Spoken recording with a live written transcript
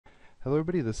Hello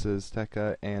everybody, this is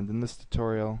Tekka, and in this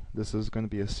tutorial, this is going to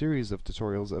be a series of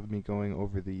tutorials of me going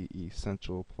over the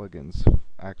essential plugins,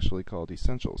 actually called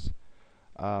Essentials.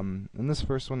 In this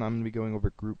first one, I'm going to be going over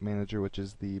GroupManager, which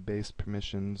is the base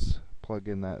permissions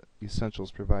plugin that Essentials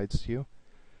provides to you.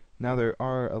 Now there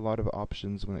are a lot of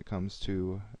options when it comes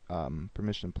to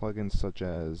permission plugins, such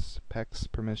as PEX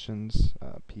permissions,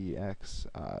 PX,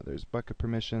 there's Bukkit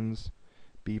permissions,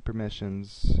 B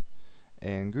permissions,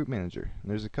 and GroupManager.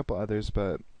 There's a couple others,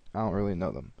 but I don't really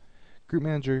know them.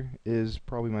 GroupManager is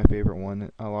probably my favorite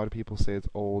one. A lot of people say it's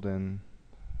old and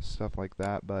stuff like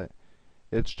that, but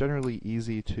it's generally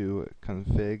easy to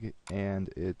config,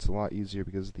 and it's a lot easier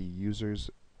because the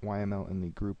user's YML and the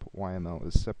group YML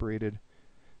is separated,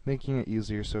 making it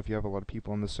easier. So if you have a lot of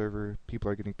people on the server,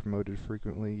 people are getting promoted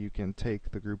frequently, you can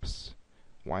take the group's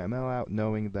YML out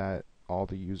knowing that all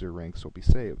the user ranks will be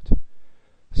saved.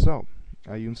 So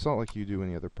you install it like you do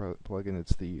any other plugin.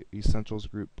 It's the Essentials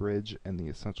Group Bridge and the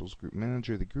Essentials Group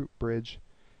Manager. The Group Bridge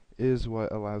is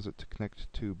what allows it to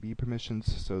connect to B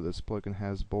permissions, so this plugin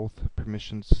has both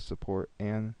permissions support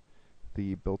and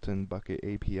the built-in Bukkit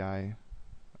API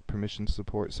permission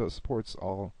support, so it supports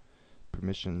all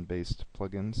permission-based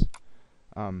plugins.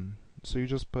 So you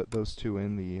just put those two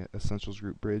in, the Essentials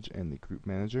Group Bridge and the Group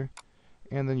Manager,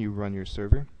 and then you run your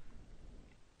server.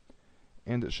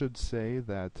 And it should say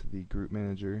that the Group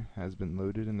Manager has been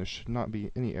loaded, and there should not be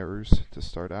any errors to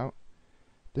start out.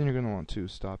 Then you're going to want to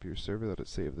stop your server, let it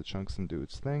save the chunks and do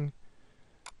its thing.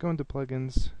 Go into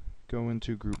Plugins, go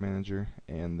into Group Manager,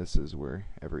 and this is where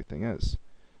everything is.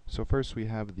 So first we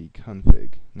have the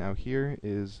config. Now here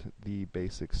is the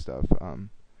basic stuff.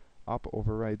 Op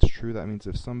overrides true. That means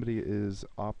if somebody is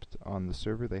opt on the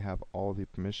server, they have all the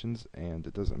permissions, and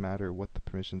it doesn't matter what the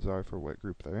permissions are for what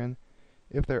group they're in.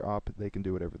 If they're opt, they can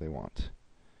do whatever they want.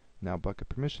 Now Bukkit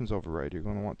permissions override, you're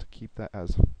going to want to keep that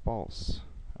as false.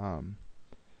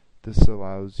 This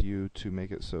allows you to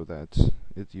make it so that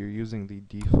you're using the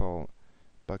default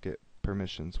Bukkit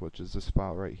permissions, which is this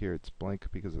file right here. It's blank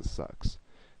because it sucks.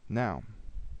 Now,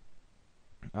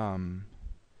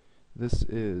 this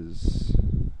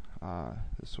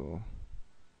will.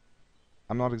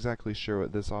 I'm not exactly sure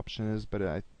what this option is, but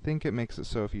I think it makes it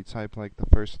so if you type like the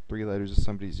first 3 letters of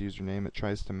somebody's username, it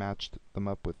tries to match them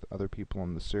up with other people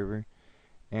on the server,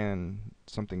 and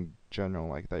something general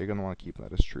like that. You're going to want to keep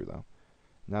that as true though.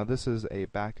 Now this is a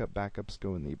backup. Backups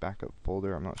go in the backup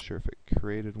folder. I'm not sure if it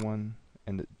created one,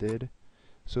 and it did.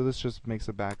 So this just makes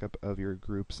a backup of your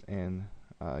groups and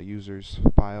users'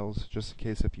 files, just in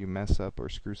case if you mess up or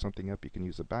screw something up, you can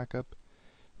use a backup.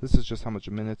 This is just how much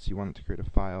minutes you want it to create a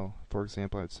file. For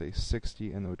example, I'd say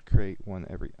 60, and it would create one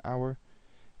every hour.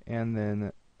 And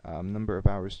then number of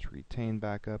hours to retain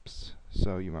backups,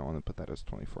 so you might want to put that as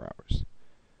 24 hours.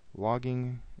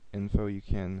 Logging info, you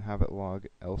can have it log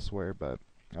elsewhere, but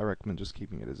I recommend just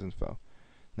keeping it as info.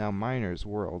 Now minors,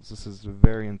 worlds, this is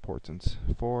very important.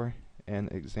 For an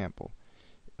example,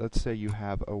 let's say you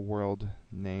have a world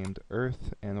named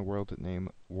Earth and a world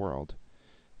named World.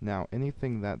 Now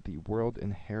anything that the world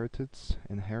inherits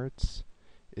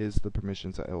is the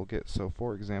permissions that it will get. So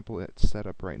for example, it's set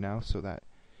up right now so that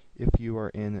if you are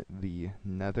in the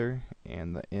nether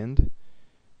and the end,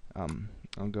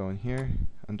 I'll go in here,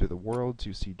 under the worlds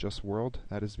you see just world.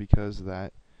 That is because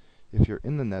that if you're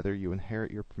in the nether, you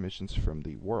inherit your permissions from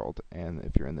the world, and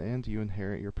if you're in the end, you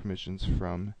inherit your permissions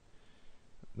from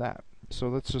that. So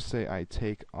let's just say I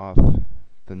take off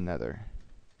the nether.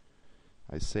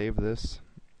 I save this,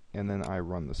 and then I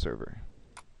run the server.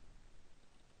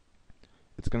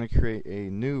 It's going to create a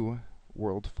new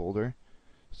world folder,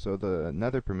 so the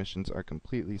nether permissions are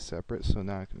completely separate. So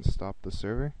now I can stop the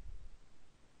server,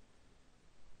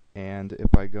 and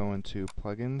if I go into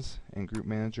plugins and group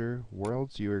manager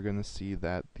worlds, you are going to see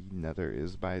that the nether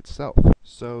is by itself.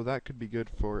 So that could be good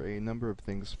for a number of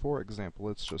things. For example,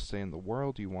 let's just say in the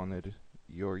world you wanted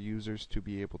your users to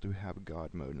be able to have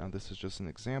God mode. Now this is just an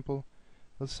example.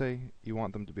 Let's say you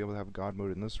want them to be able to have God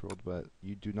mode in this world, but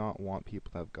you do not want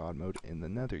people to have God mode in the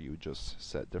nether. You would just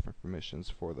set different permissions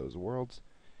for those worlds,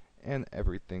 and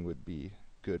everything would be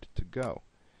good to go.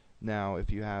 Now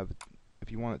if you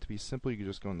want it to be simple, you can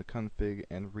just go in the config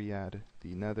and re-add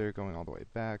the nether, going all the way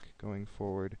back, going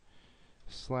forward,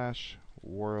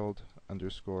 /world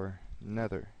 _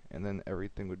 nether, and then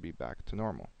everything would be back to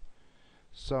normal.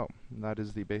 So that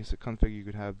is the basic config. You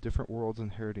could have different worlds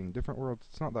inheriting different worlds.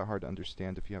 It's not that hard to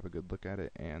understand if you have a good look at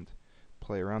it and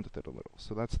play around with it a little.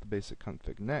 So that's the basic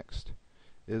config. Next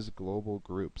is global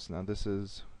groups. Now this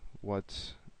is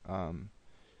what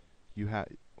you have.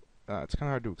 It's kind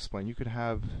of hard to explain. You could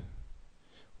have,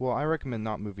 well, I recommend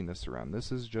not moving this around.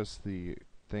 This is just the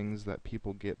things that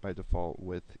people get by default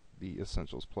with the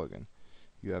Essentials plugin.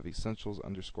 You have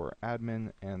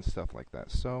essentials_admin and stuff like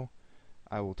that. So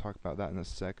I will talk about that in a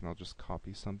sec, and I'll just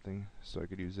copy something so I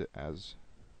could use it as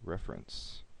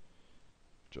reference,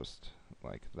 just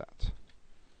like that.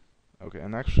 Okay,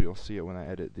 and actually you'll see it when I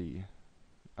edit the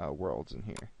worlds in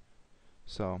here.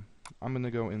 So I'm going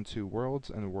to go into worlds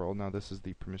and world. Now this is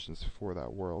the permissions for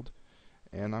that world.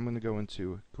 And I'm going to go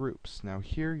into groups. Now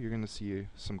here you're going to see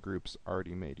some groups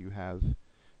already made. You have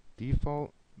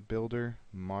default, builder,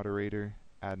 moderator,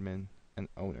 admin, and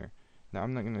owner. Now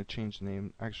I'm not going to change the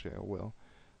name. Actually, I will.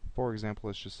 For example,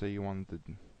 let's just say you wanted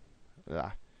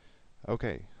to...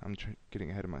 Okay, I'm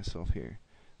getting ahead of myself here.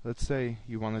 Let's say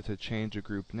you wanted to change a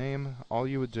group name. All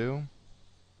you would do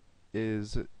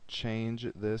is change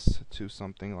this to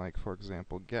something like, for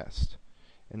example, guest.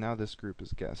 And now this group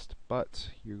is guest, but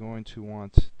you're going to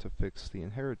want to fix the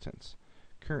inheritance.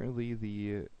 Currently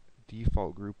the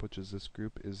default group, which is this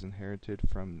group, is inherited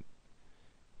from,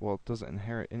 well, it doesn't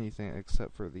inherit anything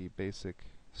except for the basic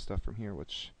stuff from here,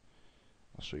 which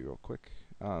I'll show you real quick.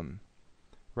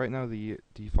 Right now the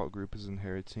default group is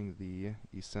inheriting the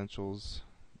essentials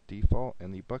default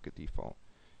and the Bukkit default.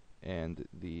 And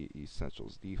the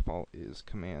essentials default is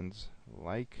commands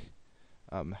like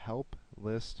help,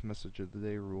 list, message of the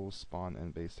day, rules, spawn,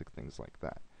 and basic things like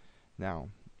that. Now,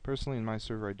 personally in my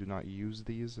server I do not use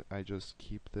these. I just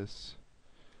keep this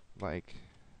like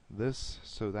this,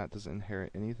 so that doesn't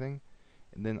inherit anything.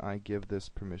 And then I give this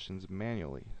permissions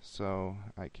manually. So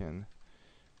I can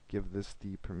give this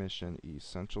the permission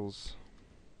essentials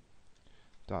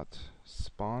dot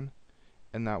spawn,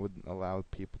 and that would allow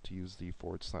people to use the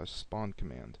 /spawn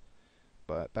command.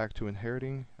 But back to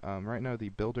inheriting, right now the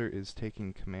builder is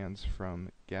taking commands from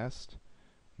guest,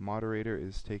 moderator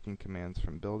is taking commands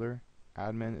from builder,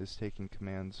 admin is taking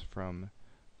commands from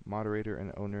moderator,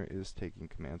 and owner is taking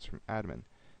commands from admin.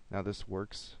 Now this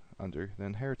works under the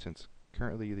inheritance.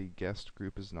 Currently the guest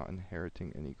group is not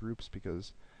inheriting any groups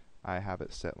because I have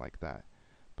it set like that.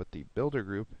 But the builder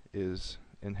group is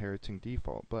inheriting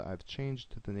default, but I've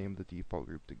changed the name of the default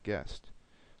group to guest.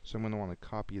 So I'm going to want to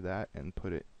copy that and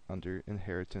put it under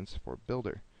inheritance for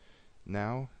builder.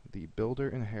 Now the builder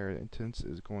inheritance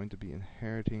is going to be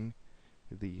inheriting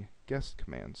the guest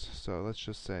commands. So let's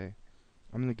just say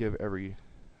I'm going to give every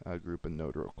group a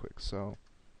node real quick. So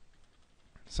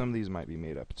some of these might be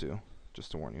made up too,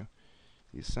 just to warn you.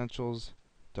 Essentials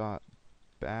dot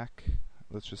back.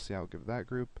 Let's just say I'll give that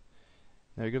group.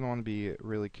 Now you're going to want to be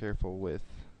really careful with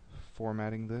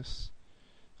formatting this.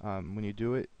 When you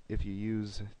do it, if you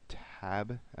use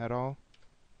tab at all,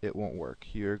 it won't work.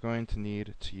 You're going to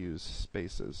need to use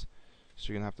spaces. So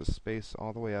you're going to have to space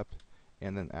all the way up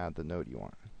and then add the node you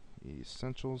want.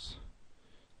 Essentials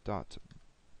dot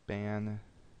ban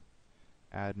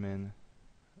admin.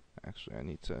 Actually, I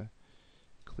need to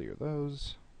clear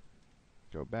those.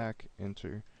 Go back,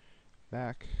 enter,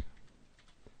 back.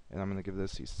 And I'm going to give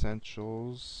this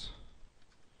essentials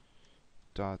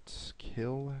dot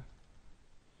kill,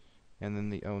 and then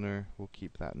the owner will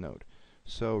keep that node.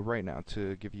 So right now,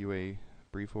 to give you a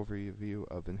brief overview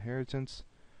of inheritance,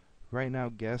 right now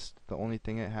guest, the only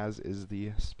thing it has is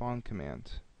the spawn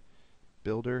command.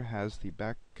 Builder has the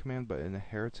back command, but in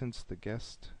inheritance the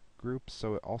guest group,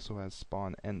 so it also has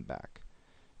spawn and back.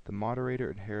 The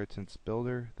moderator inheritance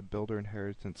builder, the builder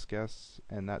inheritance guests,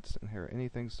 and that's inherit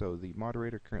anything. So the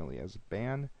moderator currently has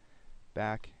ban,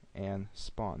 back, and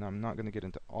spawn. Now I'm not going to get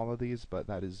into all of these, but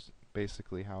that is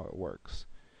basically how it works.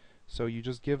 So you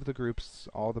just give the groups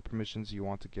all the permissions you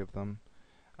want to give them.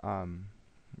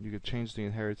 You could change the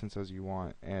inheritance as you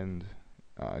want and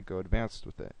go advanced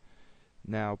with it.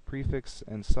 Now prefix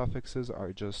and suffixes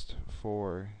are just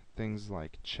for things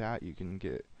like chat. You can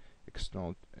get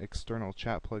external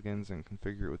chat plugins and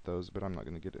configure it with those, but I'm not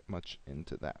going to get much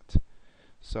into that.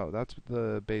 So that's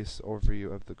the base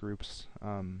overview of the groups.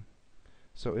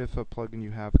 So if a plugin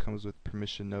you have comes with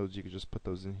permission nodes, you can just put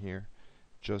those in here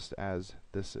just as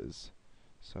this is.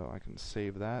 So I can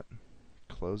save that,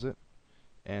 close it,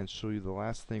 and show you the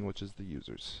last thing, which is the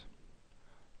users.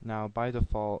 Now by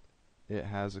default it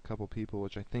has a couple people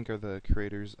which I think are the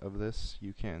creators of this.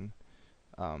 You can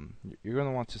you're going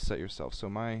to want to set yourself. So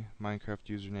my Minecraft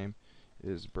username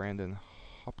is Brandon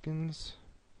Hopkins,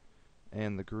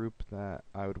 and the group that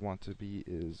I would want to be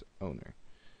is owner.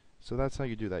 So that's how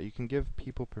you do that. You can give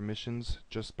people permissions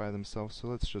just by themselves. So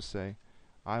let's just say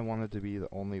I wanted to be the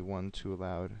only one to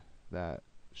allowed that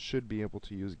should be able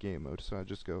to use game mode. So I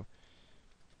just go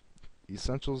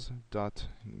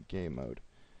essentials.game mode.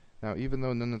 Now even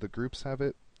though none of the groups have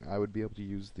it, I would be able to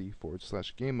use the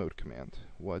 /game mode command,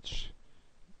 which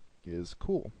is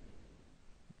cool.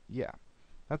 Yeah.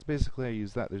 that's basically how I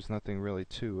use that. There's nothing really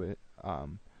to it.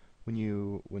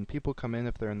 When people come in,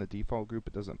 if they're in the default group,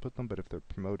 it doesn't put them, but if they're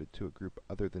promoted to a group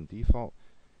other than default,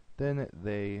 then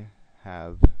they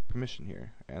have permission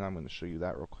here, and I'm going to show you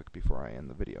that real quick before I end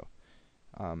the video.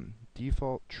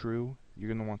 Default true, you're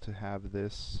going to want to have the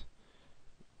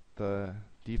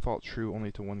default true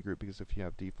only to one group, because if you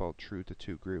have default true to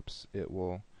two groups, it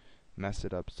will mess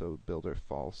it up. So builder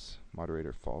false,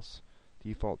 moderator false,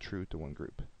 default true to one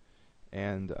group.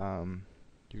 And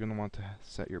you're going to want to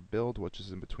set your build, which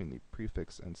is in between the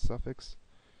prefix and suffix,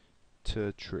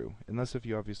 to true, unless if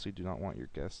you obviously do not want your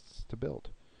guests to build.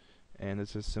 And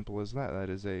it's as simple as that. That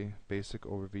is a basic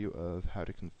overview of how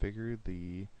to configure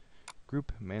the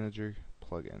GroupManager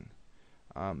plugin.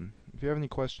 If you have any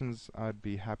questions, I'd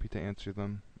be happy to answer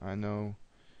them. I know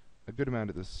a good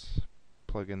amount of this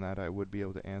plugin that I would be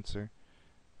able to answer.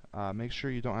 Make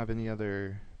sure you don't have any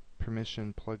other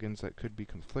permission plugins that could be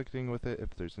conflicting with it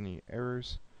if there's any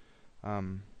errors.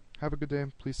 Have a good day,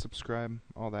 please subscribe,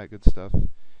 all that good stuff,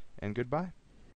 and goodbye.